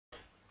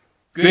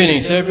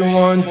Greetings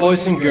everyone,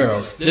 boys and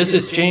girls. This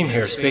is James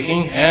here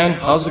speaking, and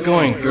how's it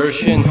going,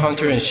 Gershon,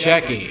 Hunter, and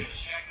Shaggy?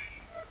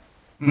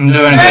 I'm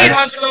doing Hey, good.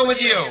 how's it going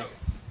with you?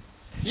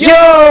 Yo,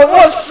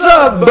 what's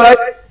up, bud?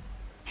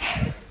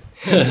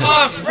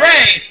 Oh,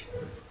 great!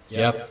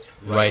 Yep,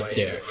 right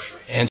there.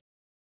 And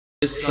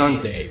it's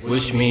Sunday,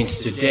 which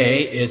means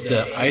today is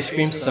the Ice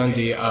Cream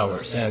Sunday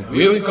hours, and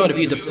we're going to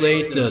be to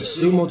play the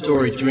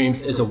Sumotori Dreams.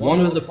 Is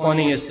one of the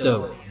funniest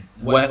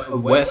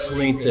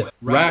wrestling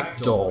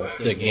ragdoll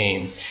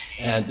games,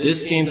 and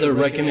this game I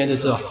recommend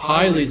is a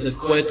highly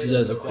quite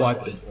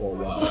bit for a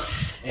while.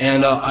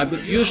 And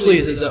I've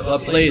usually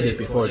played it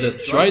before.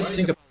 Try to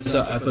think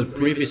about it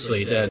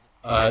previously that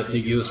they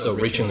used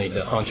originally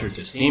the Hunter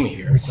to Steam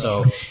here.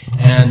 So,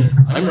 and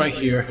I'm right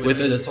here with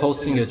it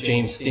hosting the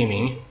James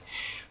Steaming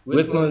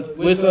with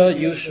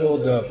usual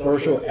the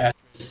virtual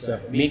actors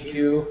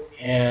Miku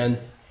and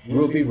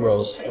Ruby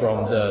Rose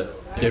from the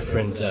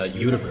different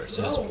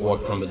universes or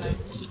from the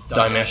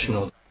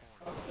dimensional,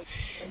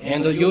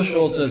 and the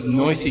usual the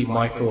noisy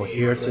micro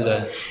here to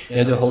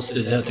the host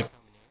the.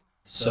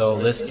 So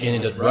let's get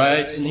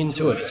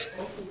into it.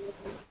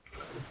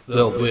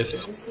 Well, with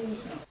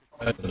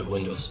the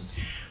windows,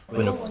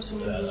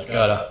 I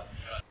gotta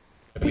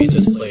we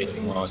just played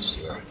the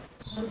monster.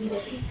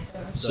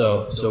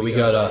 So we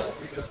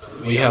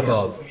have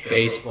a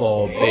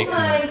baseball, big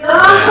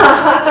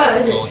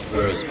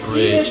golfers,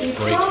 bridge,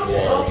 break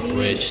wall,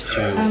 bridge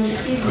to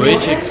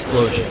bridge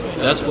explosion.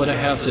 That's what I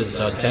have this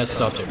test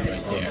subject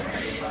right there.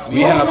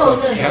 We have a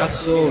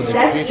castle, the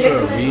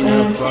creature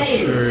arena,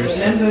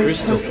 crushers, and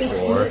crystal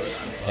core,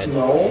 and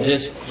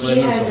this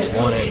glimmers of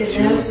 1 and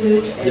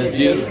 2, the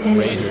Duke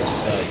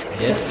Raiders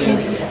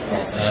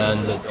distance,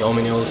 and the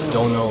Domino's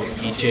Dono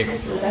Egypt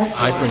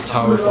Hyper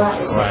Tower from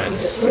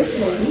France.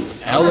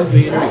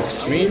 Elevator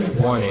Extreme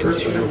 1 and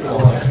 2,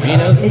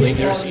 Arena,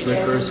 Lingers,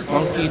 Flippers,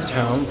 Funky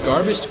Town,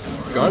 Garbage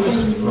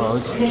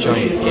Runs,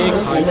 Giant Cake,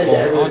 High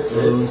Ball, Hot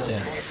Balloons,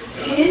 and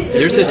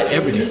there's it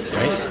everything,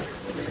 right?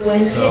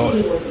 So,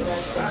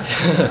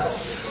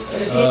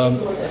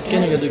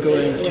 getting to go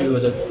into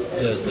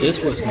this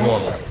was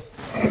normal.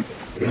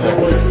 Give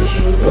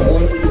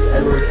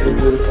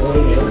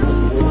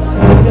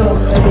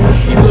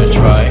it a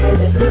try.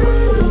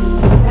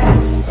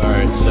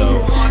 Alright, so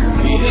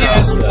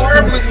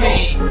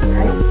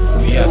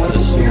we have the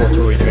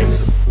Sumotori Dreams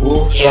of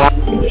full. At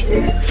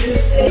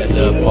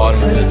the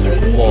bottom says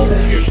there's walls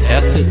here.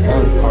 Tested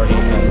on party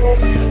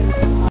animals.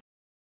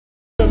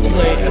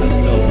 Play as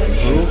the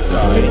blue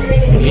guy,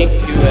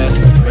 Miku as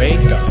the gray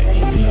guy,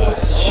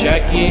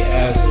 Shaggy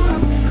as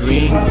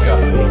green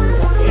guy,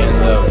 and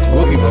the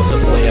Ruby Rose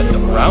play as the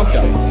brown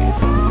guy.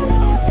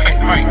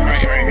 Right.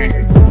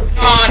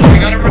 Come on, I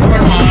gotta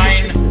record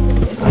mine.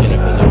 It's gonna be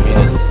the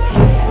greatest.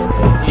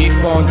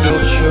 Default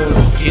Dojo,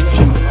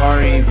 Kitchen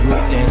Party,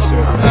 Root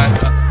Dancer.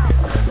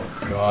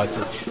 God,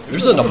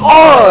 there's a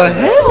Oh,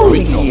 hell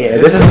yeah!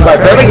 This is my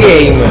favorite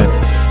game!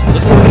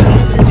 Let's go ahead and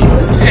do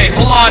the Hey,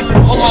 hold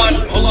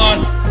on.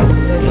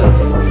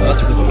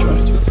 That's what we're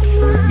trying to do.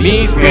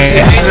 Me for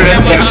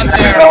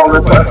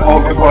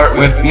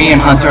With me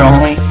and Hunter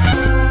only.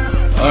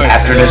 Alright,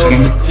 After this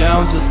game.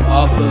 down just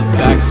off of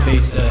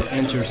backspace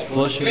enters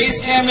Flushing. Base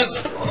cam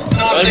is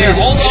not there.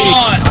 Hold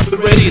on. I'm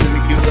ready to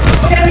make you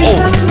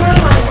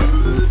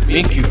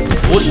make you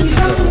push the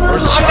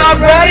first. I'm not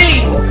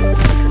ready.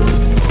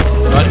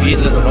 Not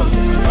easy to run.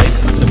 Right?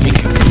 To make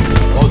you.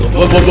 Whoa.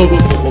 Okay,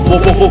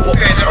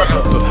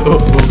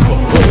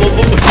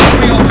 there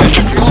we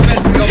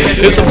go.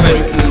 It's a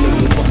break.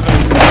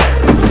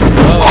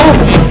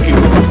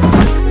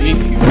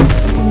 Make you.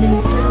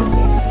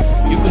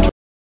 You control.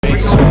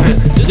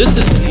 This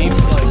seems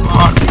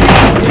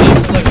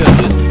like a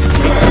bit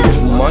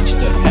too much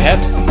to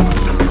have seen.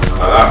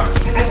 I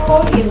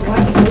called him. What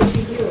did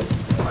you do?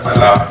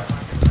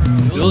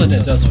 Doing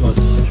it, that's what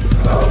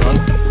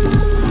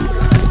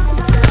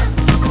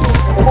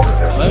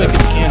I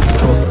can't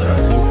control that.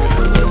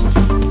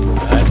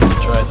 I have to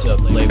try to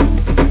play with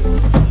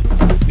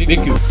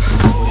Miku,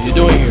 what are you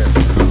doing here?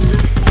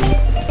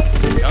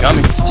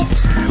 Coming.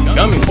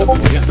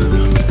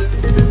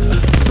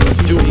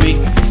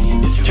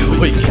 It's too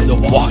weak to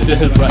walk in the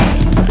right.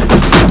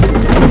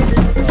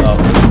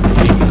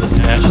 Miku just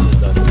smashed it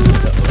up.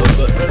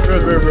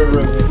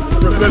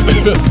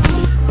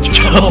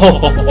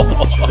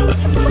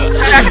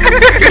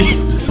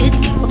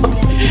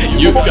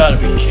 You gotta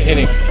be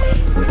kidding me.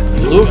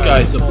 Blue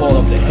guys will fall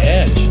off the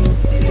edge.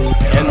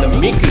 And the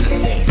Miku the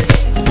same.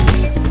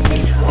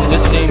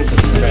 This seems as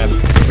a trap.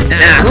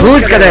 Now,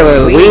 who's gonna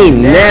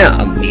win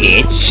now,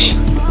 bitch?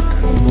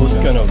 Who's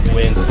gonna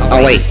win?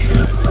 Oh,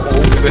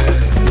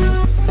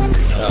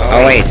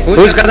 wait.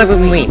 Who's gonna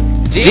win?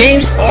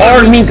 James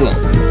or Miku?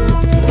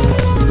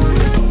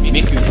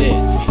 Miku did.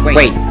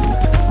 Wait.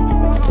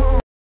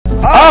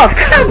 Oh,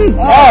 come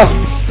on,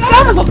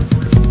 son of a...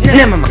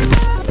 Never mind.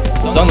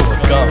 Son of a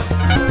gun.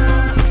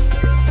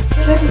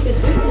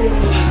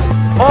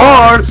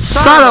 Or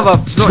son of a...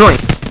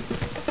 joint.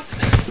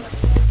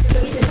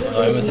 I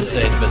was to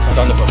say the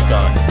son of a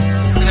gun.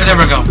 There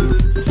we go.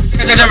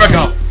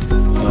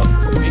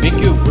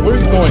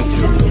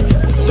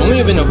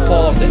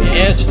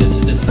 edge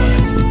this time.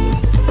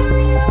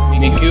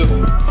 Miku.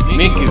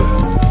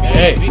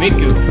 Hey,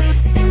 Miku.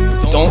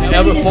 Don't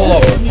ever fall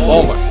off.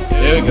 Oh my.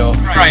 There you go.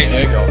 Right.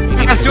 There you go.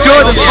 Just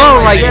join the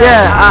phone like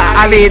that.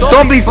 I mean,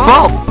 don't be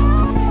fault.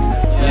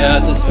 Yeah,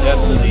 this is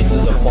definitely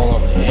just a fall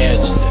off the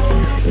edge.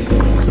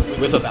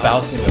 With a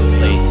bouncing of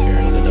plates here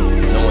instead of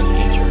no one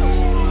injured.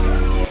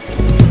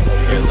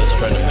 Okay, let's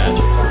try to match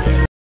it.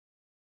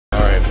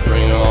 Alright,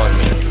 bring it on,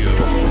 Miku.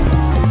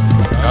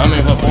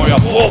 Coming for you.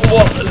 Oh,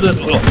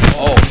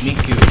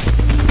 Miku.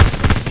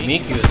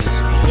 Miku just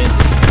wins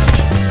this match.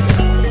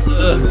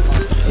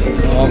 This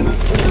is all.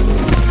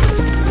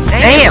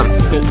 Damn.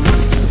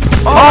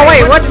 Oh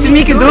wait, what's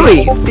Miku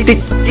doing?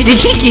 Did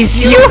she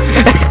kiss you?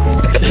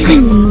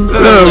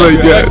 Oh my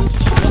god.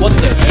 What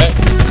the heck?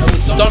 I'm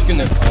stuck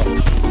in it.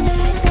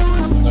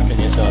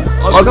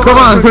 Oh come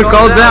on,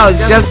 calm down,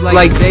 just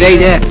like say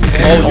that.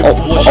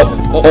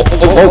 Oh,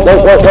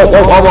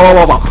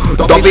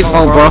 don't be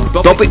phone, bro.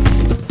 Don't be.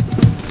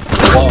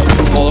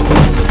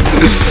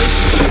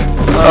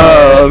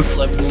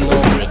 Slipping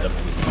over the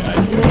guy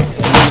here.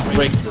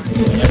 Break the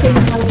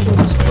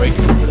break.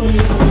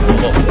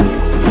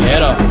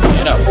 Get up.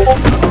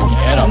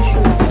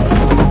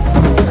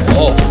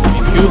 Oh,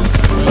 you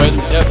try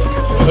to tap.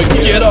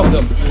 Get up,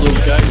 the blue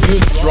guy.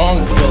 You're strong,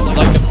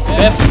 like a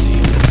Pepsi.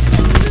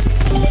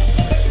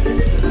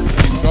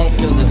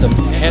 Because it's a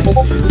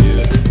Pepsi,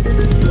 dude.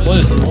 What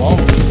is wrong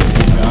with you,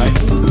 guy?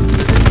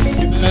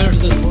 You better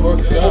just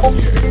work up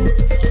here.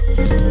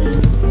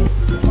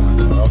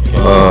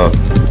 Okay.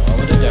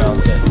 Over the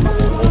downside.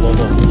 Whoa,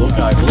 blue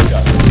guy.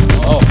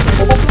 Oh.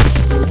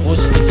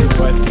 Push this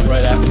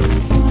right after.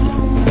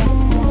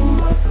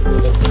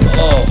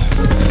 Oh.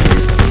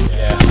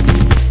 Yeah.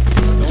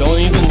 Don't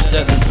even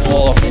just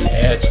fall off the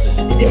edge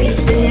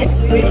this time.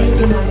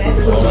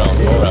 Go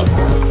around.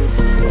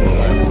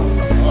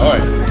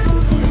 Alright.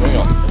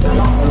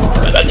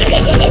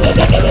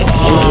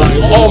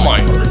 Oh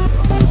my! I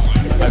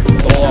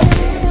fell off.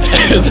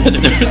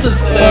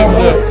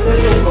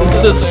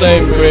 They're the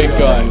same great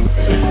guy.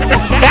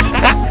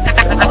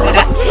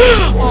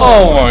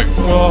 Oh my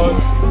god!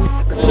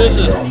 This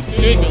is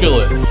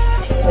ridiculous.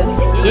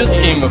 This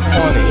game is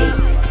funny.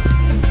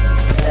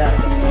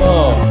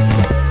 Oh,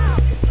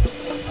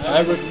 I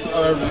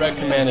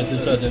recommend it to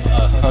such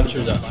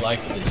hunters that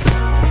like this.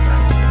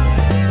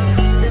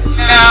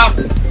 Yeah.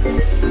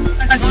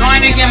 I'm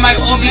trying to get my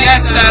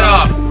OBS set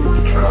up.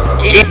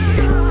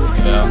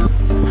 Yeah,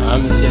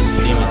 I'm just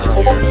streaming this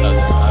here because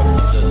I'm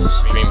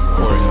just stream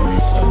recording of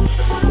it, so.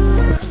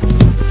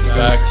 In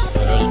fact, I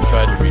already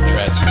tried to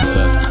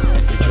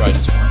retry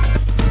this one.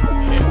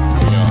 Okay,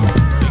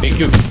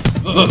 Miku.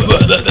 Oh,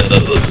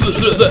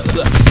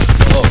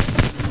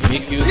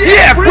 Miku.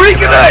 Yeah, pretty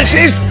good.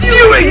 She's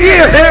doing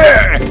it.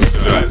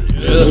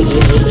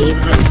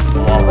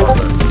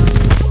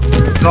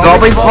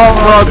 Don't be phone,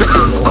 bro.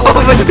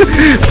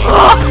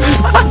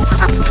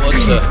 What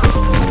the?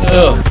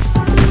 Ugh.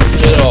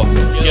 Get off it.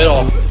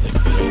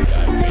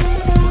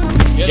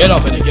 Get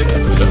off it.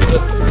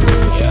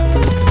 Yeah.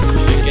 We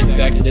should get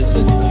back to this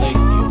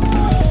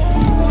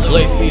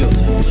play field.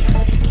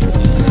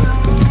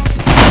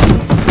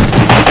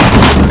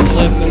 Just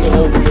slipping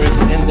over it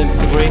and then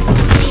break to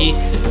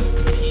pieces.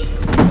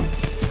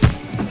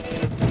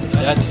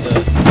 That's a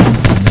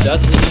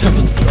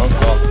drunk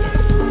off there.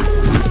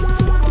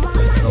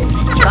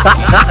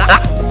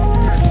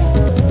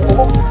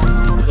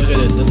 Look at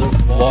this, doesn't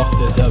walk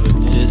this up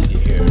with dizzy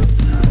here.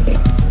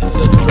 It's a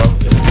drunk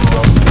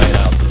night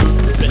out.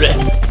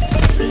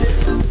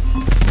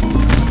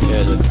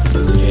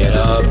 Get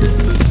up.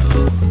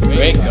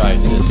 Great guy,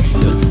 just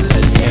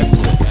his hands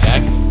to the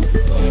back.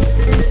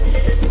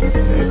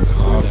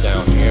 Calm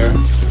down here.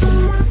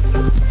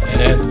 And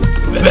then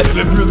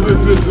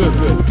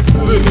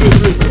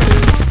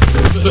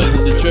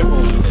it's a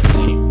triple,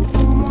 see.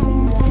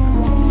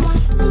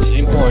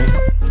 Same point.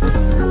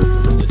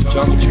 It's a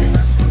jump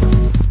trees.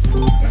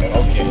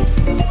 Okay.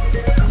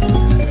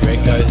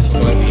 Great guys is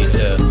going to need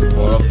to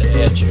more off the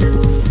edge here.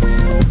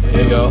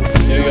 There you go.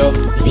 There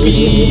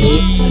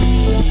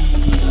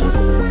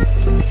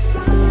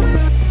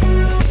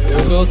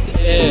goes the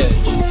edge.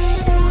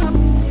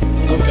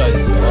 Those guys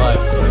is alive.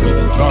 We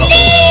can drop.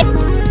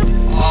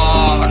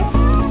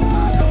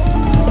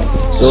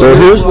 So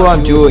here's what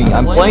I'm doing.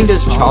 I'm playing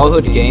this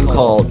childhood game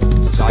called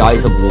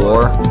Skies of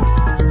War.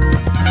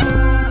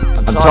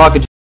 I'm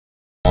talking to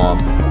Mom.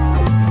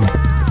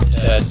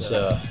 That's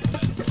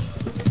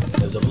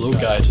there's a blue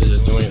guy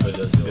just doing it for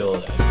this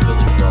build.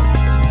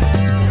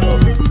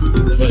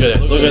 Look at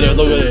it.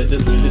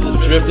 It's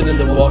dripping in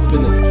the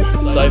walking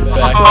side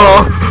back.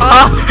 Oh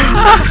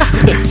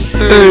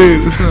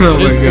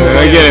my god,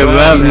 I get it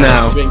love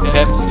now. Drink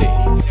Pepsi.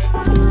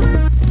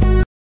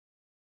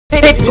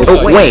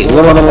 Oh, wait.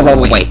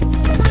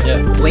 Yeah.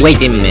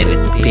 Wait a minute.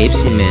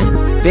 Pepsi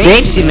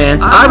Man.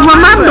 I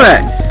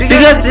remember!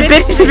 Because the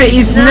Pepsi Man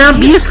is now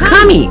Beast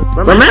coming.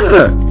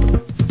 Remember?